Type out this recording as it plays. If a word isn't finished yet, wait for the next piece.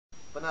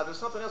But now there's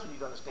something else we need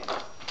to understand.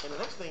 And the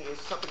next thing is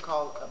something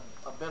called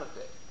a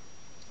benefit.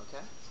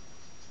 Okay?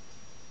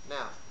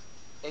 Now,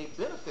 a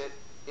benefit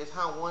is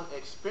how one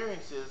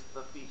experiences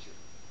the feature.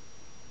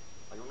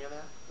 Are you with me on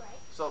that? Right.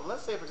 So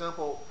let's say, for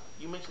example,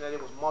 you mentioned that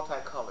it was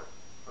multicolored,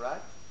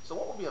 right? So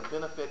what would be a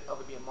benefit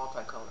of it being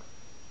multicolored?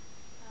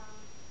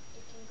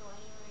 It can go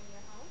anywhere in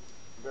your home.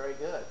 Very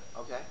good.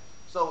 Okay.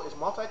 So it's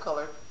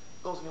multicolored,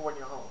 goes anywhere in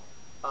your home.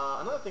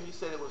 Another thing you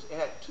said it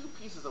had two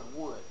pieces of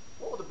wood.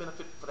 What would the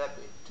benefit for that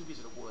be? Two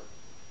pieces of wood.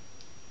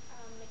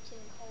 It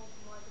can hold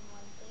more than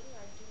one thing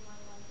or do more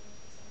than one thing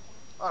at the same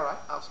time. All right,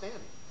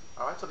 outstanding.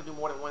 All right, so to do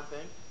more than one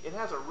thing. It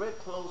has a red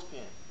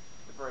clothespin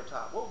at the very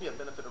top. What would be a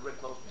benefit of a red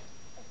clothespin?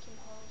 It can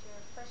hold your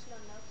personal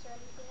notes or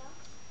anything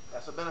else.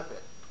 That's a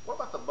benefit. What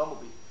about the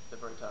bumblebee at the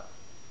very top?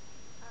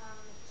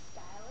 It's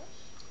stylish.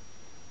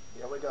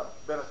 There we go.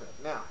 Benefit.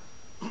 Now,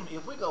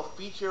 if we go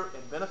feature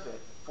and benefit,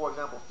 for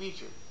example,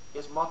 feature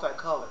is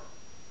multicolored.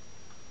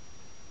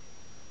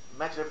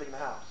 Matches everything in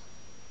the house.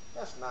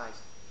 That's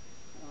nice.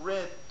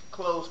 Red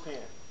clothespin.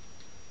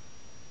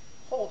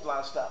 Holds a lot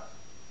of stuff.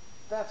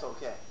 That's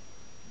okay.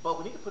 But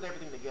we need to put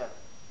everything together.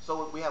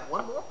 So we have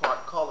one more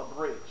part called a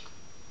bridge.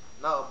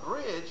 Now a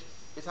bridge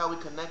is how we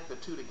connect the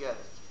two together.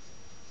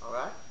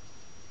 Alright?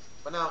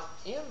 But now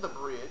in the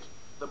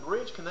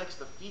bridge connects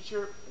the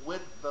feature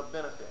with the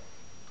benefit.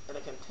 And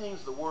it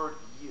contains the word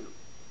you.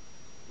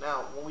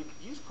 Now when we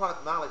use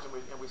product knowledge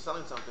and we're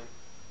selling something,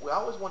 we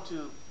always want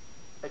to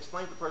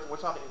explain to the person we're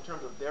talking in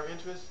terms of their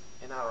interests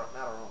and not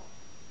our own.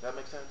 Does that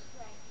make sense?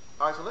 Right.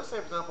 Alright, so let's say,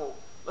 for example,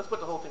 let's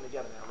put the whole thing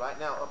together now. Right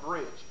now, a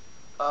bridge.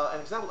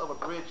 An example of a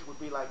bridge would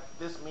be like,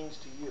 this means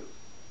to you.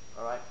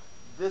 Alright?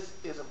 This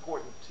is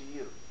important to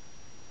you.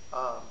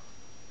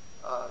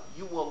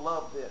 You will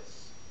love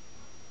this.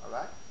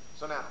 Alright?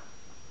 So now,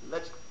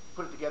 let's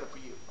put it together for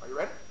you. Are you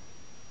ready?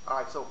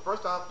 Alright, so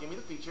first off, give me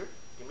the feature.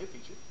 Give me a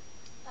feature.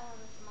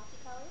 It's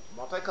multicolored.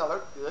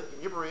 Multicolored. Good. Give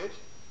me a bridge.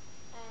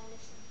 And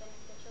this is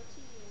beneficial to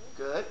you.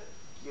 Good.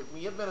 Give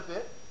me a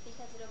benefit.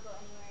 Because it'll go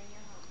anywhere in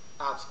your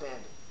home.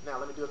 Outstanding. Now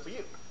let me do it for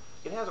you.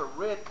 It has a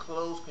red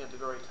clothespin at the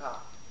very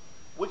top,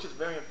 which is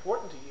very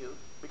important to you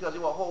because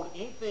it will hold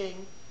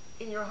anything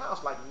in your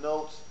house like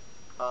notes,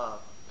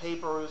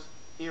 papers,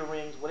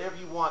 earrings, whatever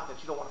you want that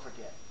you don't want to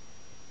forget.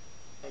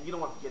 And you don't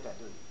want to forget that,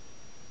 do you?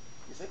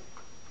 You see?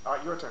 All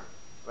right, your turn.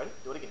 Ready?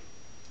 Do it again.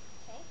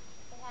 Okay.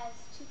 It has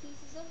two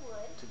pieces of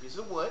wood. Two pieces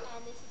of wood.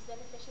 And this is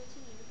beneficial to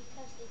you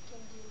because it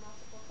can do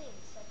multiple things,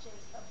 such as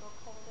a book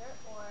holder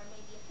or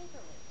maybe a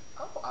paperweight.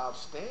 Oh,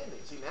 outstanding.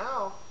 See,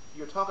 now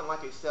you're talking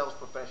like a sales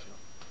professional,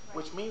 Right.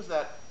 which means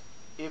that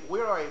if we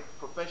are a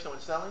professional in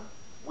selling,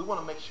 we want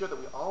to make sure that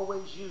we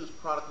always use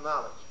product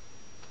knowledge.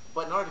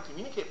 But in order to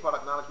communicate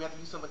product knowledge, we have to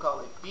use something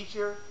called a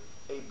feature,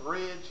 a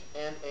bridge,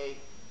 and a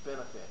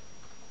benefit.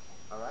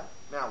 Okay. All right?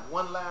 Now,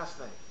 one last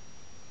thing.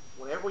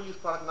 Whenever we use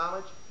product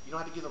knowledge, you don't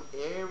have to give them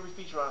every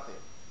feature out there.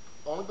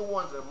 Only the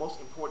ones that are most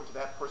important to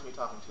that person you're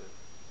talking to.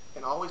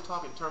 And always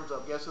talk in terms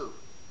of, guess who?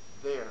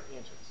 Their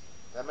interests.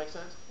 That make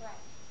sense? Right.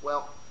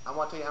 Well, I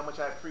want to tell you how much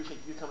I appreciate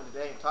you coming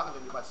today and talking to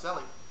me about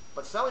selling.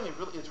 But selling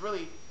is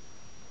really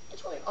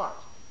an art.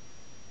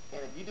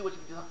 And if you do what you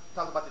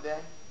talked about today,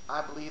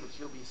 I believe that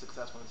you'll be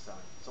successful in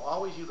selling. So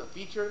always use a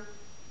feature,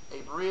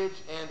 a bridge,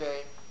 and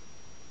a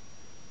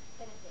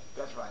Benefit.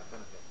 that's right,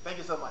 benefit. Thank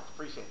you so much.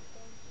 Appreciate it.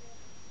 Thank